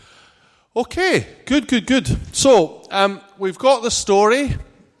Okay, good. So, we've got the story,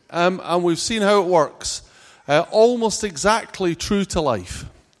 and we've seen how it works. Almost exactly true to life.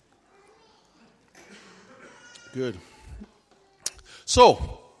 Good.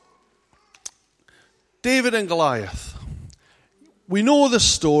 So, David and Goliath. We know the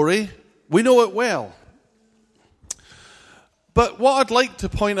story. We know it well. But what I'd like to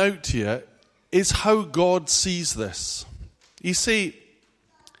point out to you is how God sees this. You see,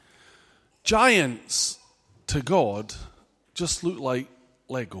 giants to God just look like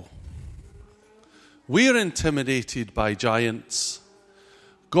Lego. We're intimidated by giants.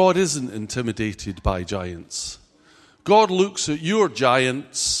 God isn't intimidated by giants. God looks at your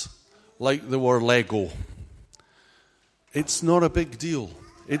giants like they were Lego. It's not a big deal.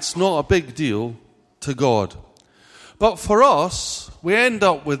 It's not a big deal to God. But for us, we end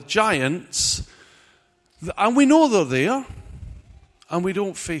up with giants, and we know they're there, and we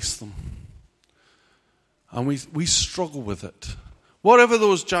don't face them. And we struggle with it. Whatever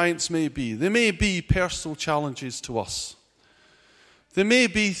those giants may be, they may be personal challenges to us. They may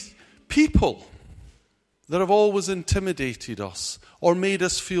be people that have always intimidated us or made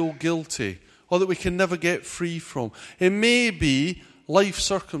us feel guilty or that we can never get free from. It may be life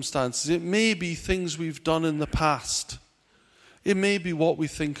circumstances. It may be things we've done in the past. It may be what we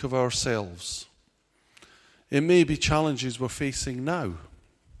think of ourselves. It may be challenges we're facing now.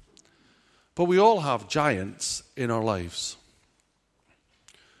 But we all have giants in our lives.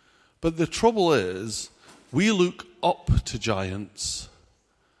 But the trouble is, we look up to giants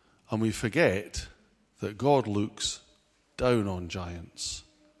and we forget that God looks down on giants.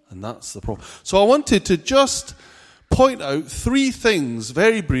 And that's the problem. So I wanted to just point out three things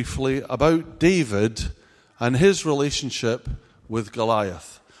very briefly about David and his relationship with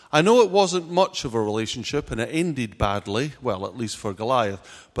Goliath. I know it wasn't much of a relationship and it ended badly, well, at least for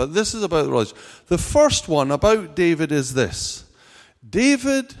Goliath, but this is about the relationship. The first one about David is this.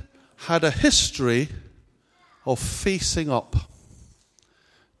 David had a history of facing up.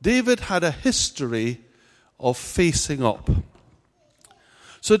 David had a history of facing up.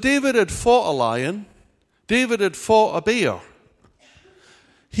 So David had fought a lion. David had fought a bear.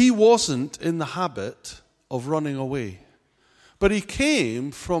 He wasn't in the habit of running away. But he came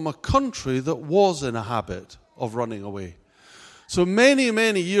from a country that was in a habit of running away. So many,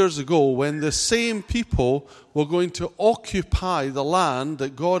 many years ago, when the same people were going to occupy the land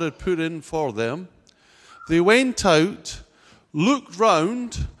that God had put in for them, they went out, looked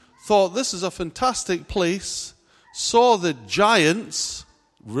round, thought this is a fantastic place, saw the giants,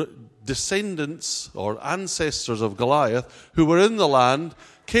 descendants or ancestors of Goliath, who were in the land,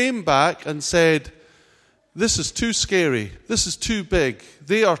 came back and said, this is too scary. This is too big.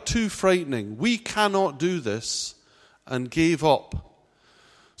 They are too frightening. We cannot do this, and gave up.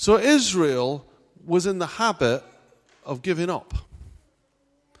 So Israel was in the habit of giving up.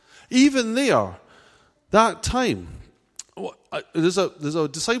 Even there, that time, there's a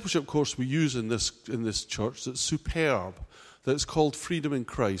discipleship course we use in this church that's superb. That's called Freedom in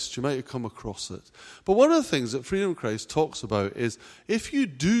Christ. You might have come across it. But one of the things that Freedom in Christ talks about is if you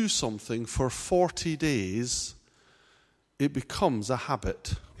do something for 40 days, it becomes a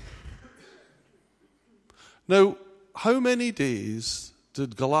habit. Now, how many days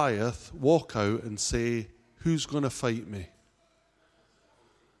did Goliath walk out and say, who's going to fight me?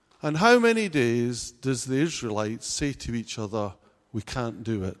 And how many days does the Israelites say to each other, we can't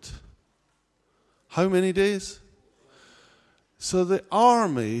do it? How many days? So the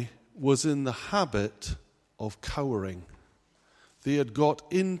army was in the habit of cowering. They had got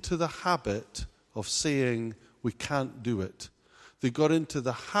into the habit of saying, we can't do it. They got into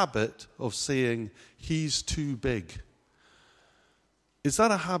the habit of saying, he's too big. Is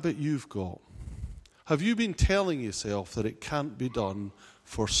that a habit you've got? Have you been telling yourself that it can't be done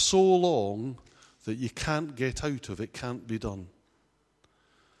for so long that you can't get out of it, can't be done?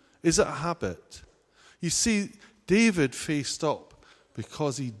 Is it a habit? You see, David faced up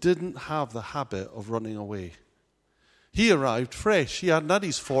because he didn't have the habit of running away. He arrived fresh. He hadn't had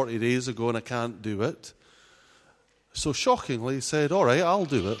his 40 days ago and I can't do it. So shockingly he said, all right, I'll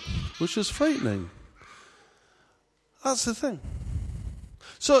do it, which is frightening. That's the thing.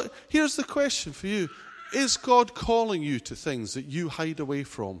 So here's the question for you. Is God calling you to things that you hide away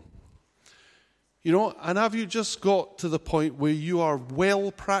from? You know, and have you just got to the point where you are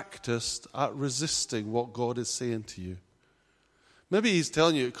well practiced at resisting what God is saying to you? Maybe he's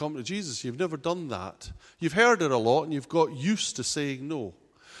telling you to come to Jesus. You've never done that. You've heard it a lot and you've got used to saying no.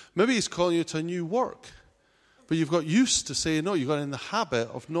 Maybe he's calling you to a new work, but you've got used to saying no. You've got in the habit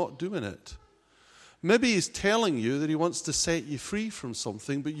of not doing it. Maybe he's telling you that he wants to set you free from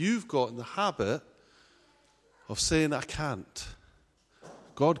something, but you've got in the habit of saying, I can't.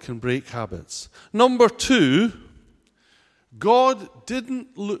 God can break habits. Number 2,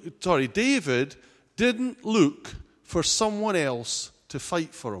 David didn't look for someone else to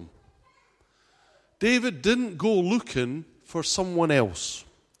fight for him. David didn't go looking for someone else.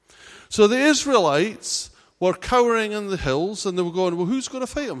 So the Israelites were cowering in the hills, and they were going, well, who's going to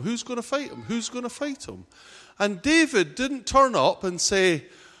fight him? Who's going to fight him? Who's going to fight him? And David didn't turn up and say,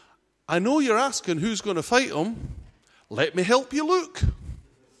 I know you're asking who's going to fight him. Let me help you look.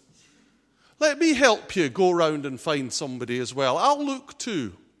 Let me help you go around and find somebody as well. I'll look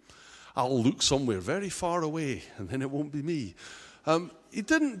too. I'll look somewhere very far away, and then it won't be me. He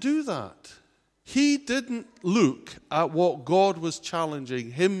didn't do that. He didn't look at what God was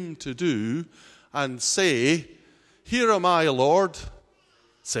challenging him to do and say, here am I, Lord,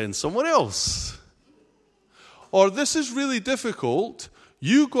 send someone else. Or this is really difficult,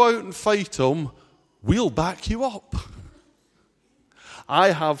 you go out and fight him, we'll back you up.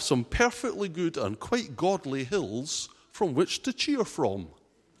 I have some perfectly good and quite godly hills from which to cheer from.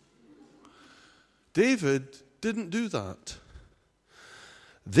 David didn't do that.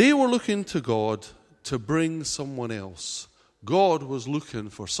 They were looking to God to bring someone else. God was looking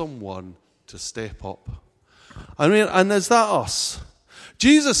for someone to step up. I mean, and is that us?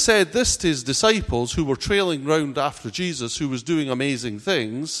 Jesus said this to his disciples who were trailing round after Jesus, who was doing amazing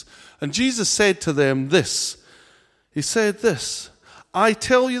things. And Jesus said to them this. He said this, I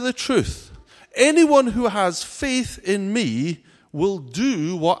tell you the truth. Anyone who has faith in me will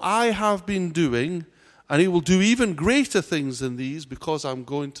do what I have been doing, and he will do even greater things than these because I'm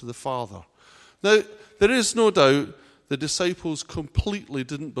going to the Father. Now, there is no doubt the disciples completely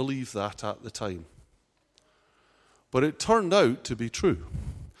didn't believe that at the time. But it turned out to be true.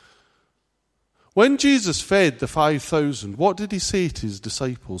 When Jesus fed the 5,000, what did he say to his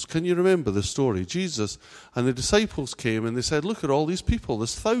disciples? Can you remember the story? Jesus and the disciples came and they said, look at all these people.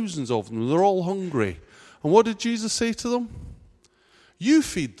 There's thousands of them. They're all hungry. And what did Jesus say to them? You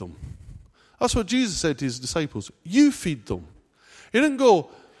feed them. That's what Jesus said to his disciples. You feed them. He didn't go,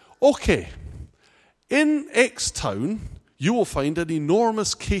 okay, in X town, you will find an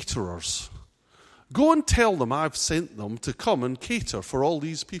enormous caterers. Go and tell them I've sent them to come and cater for all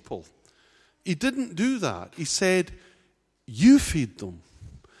these people. He didn't do that. He said, you feed them.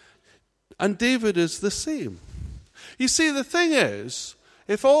 And David is the same. You see, the thing is,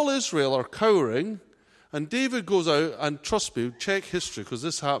 if all Israel are cowering, and David goes out, and trust me, check history, because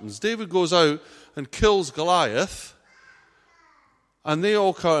this happens. David goes out and kills Goliath, and they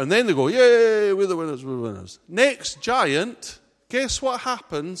all cower, and then they go, yay, we're the winners, we're the winners. Next giant, guess what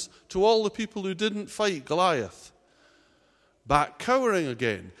happens to all the people who didn't fight Goliath? Back cowering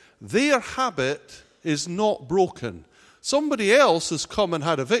again. Their habit is not broken. Somebody else has come and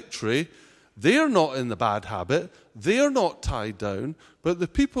had a victory. They're not in the bad habit. They're not tied down. But the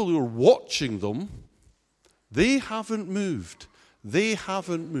people who are watching them, they haven't moved. They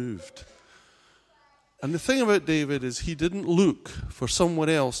haven't moved. And the thing about David is he didn't look for someone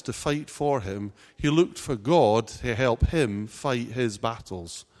else to fight for him. He looked for God to help him fight his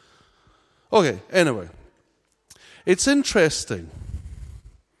battles. Okay, anyway. It's interesting.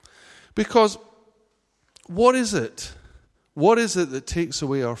 Because what is it? What is it that takes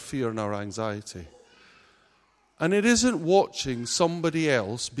away our fear and our anxiety? And it isn't watching somebody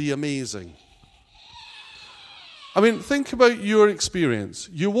else be amazing. I mean, think about your experience.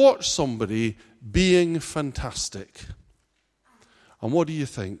 You watch somebody being fantastic. And what do you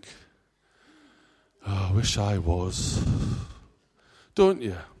think? Oh, I wish I was. Don't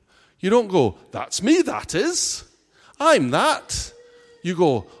you? You don't go, that's me, that is. I'm that. You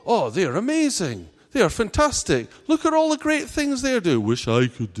go, oh, they're amazing. They're fantastic. Look at all the great things they do. Wish I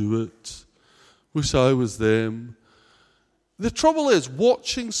could do it. Wish I was them. The trouble is,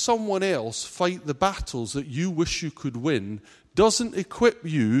 watching someone else fight the battles that you wish you could win doesn't equip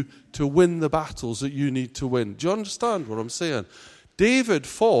you to win the battles that you need to win. Do you understand what I'm saying? David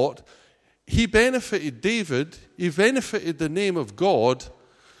fought. He benefited David. He benefited the name of God.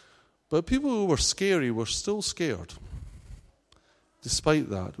 But people who were scary were still scared. Despite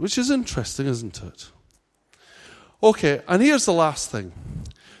that, which is interesting, isn't it? Okay, and here's the last thing.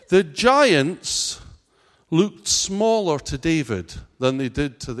 The giants looked smaller to David than they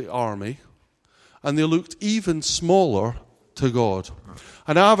did to the army, and they looked even smaller to God.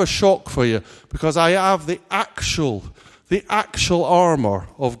 And I have a shock for you, because I have the actual armor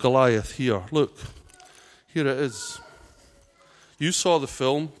of Goliath here. Look, here it is. You saw the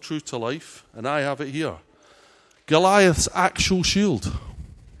film, True to Life, and I have it here. Goliath's actual shield.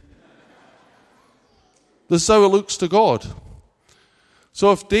 This is how it looks to God.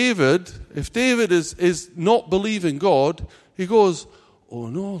 So if David is not believing God, he goes, oh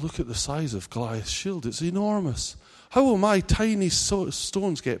no, look at the size of Goliath's shield. It's enormous. How will my tiny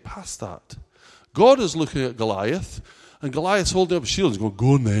stones get past that? God is looking at Goliath, and Goliath's holding up his shield and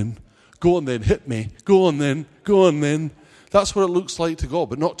going, go on then, hit me. Go on then. That's what it looks like to God,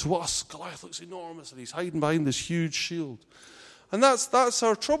 but not to us. Goliath looks enormous, and he's hiding behind this huge shield. And that's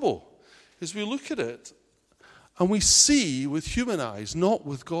our trouble, is we look at it, and we see with human eyes, not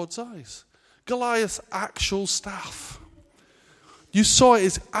with God's eyes. Goliath's actual staff. You saw it,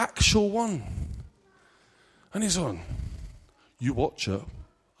 his actual one. And he's on, you watch it.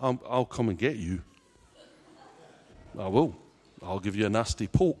 I'll come and get you. I will. I'll give you a nasty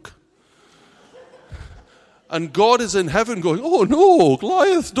poke. And God is in heaven going, oh no,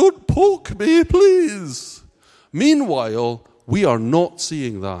 Goliath, don't poke me, please. Meanwhile, we are not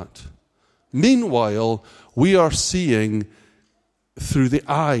seeing that. Meanwhile, we are seeing through the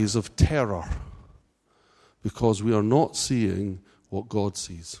eyes of terror, because we are not seeing what God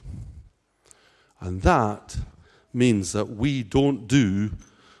sees. And that means that we don't do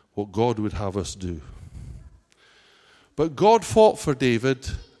what God would have us do. But God fought for David,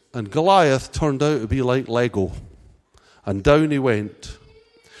 and Goliath turned out to be like Lego. And down he went.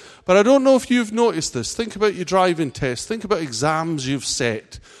 But I don't know if you've noticed this. Think about your driving test. Think about exams you've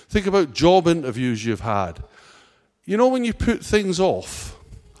set. Think about job interviews you've had. You know, when you put things off,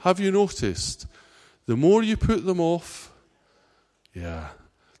 have you noticed? The more you put them off, the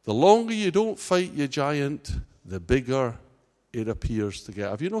longer you don't fight your giant, the bigger it appears to get.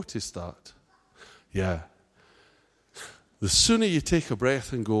 Have you noticed that? Yeah. The sooner you take a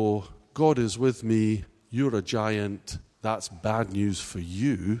breath and go, God is with me, you're a giant, that's bad news for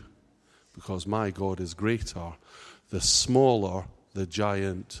you, because my God is greater, the smaller the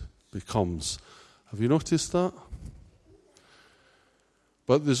giant becomes. Have you noticed that?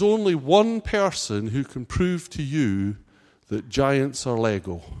 But there's only one person who can prove to you that giants are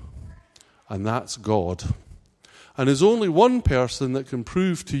Lego, and that's God. And there's only one person that can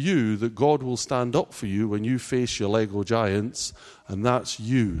prove to you that God will stand up for you when you face your Lego giants, and that's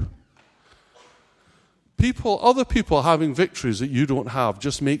you. Other people having victories that you don't have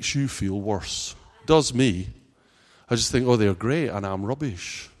just makes you feel worse. Does me. I just think, oh, they're great and I'm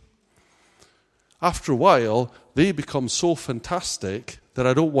rubbish. After a while, they become so fantastic that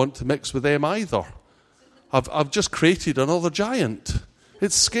I don't want to mix with them either. I've just created another giant.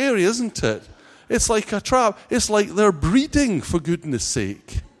 It's scary, isn't it? It's like a trap. It's like they're breeding, for goodness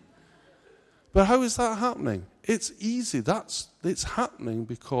sake. But how is that happening? It's easy. It's happening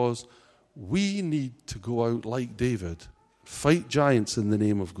because we need to go out like David, fight giants in the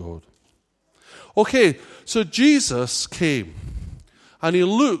name of God. Okay, so Jesus came and he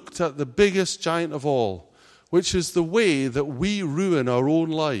looked at the biggest giant of all, which is the way that we ruin our own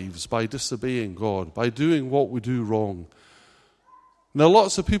lives by disobeying God, by doing what we do wrong. Now,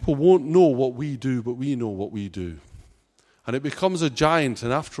 lots of people won't know what we do, but we know what we do. And it becomes a giant,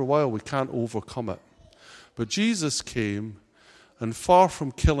 and after a while we can't overcome it. But Jesus came, and far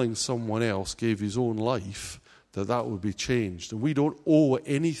from killing someone else, gave his own life, that would be changed. And we don't owe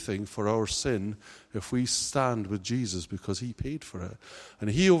anything for our sin if we stand with Jesus, because he paid for it. And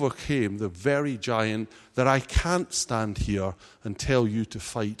he overcame the very giant that I can't stand here and tell you to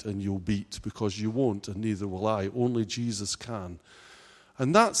fight and you'll beat, because you won't, and neither will I. Only Jesus can.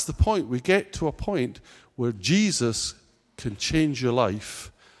 And that's the point. We get to a point where Jesus can change your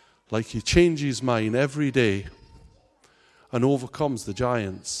life like he changes mine every day and overcomes the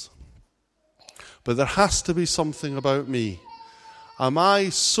giants. But there has to be something about me. Am I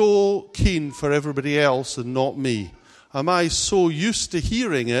so keen for everybody else and not me? Am I so used to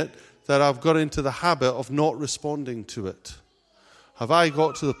hearing it that I've got into the habit of not responding to it? Have I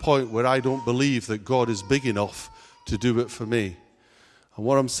got to the point where I don't believe that God is big enough to do it for me? And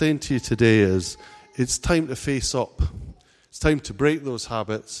what I'm saying to you today is, it's time to face up. It's time to break those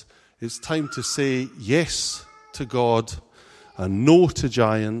habits. It's time to say yes to God and no to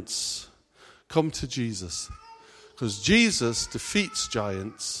giants. Come to Jesus. Because Jesus defeats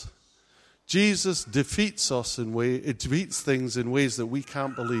giants. Jesus defeats defeats things in ways that we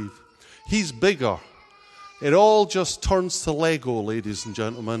can't believe. He's bigger. It all just turns to Lego, ladies and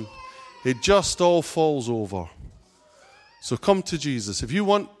gentlemen. It just all falls over. So come to Jesus. If you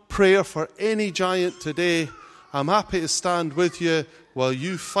want prayer for any giant today, I'm happy to stand with you while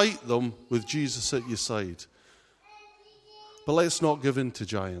you fight them with Jesus at your side. But let's not give in to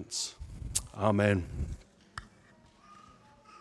giants. Amen.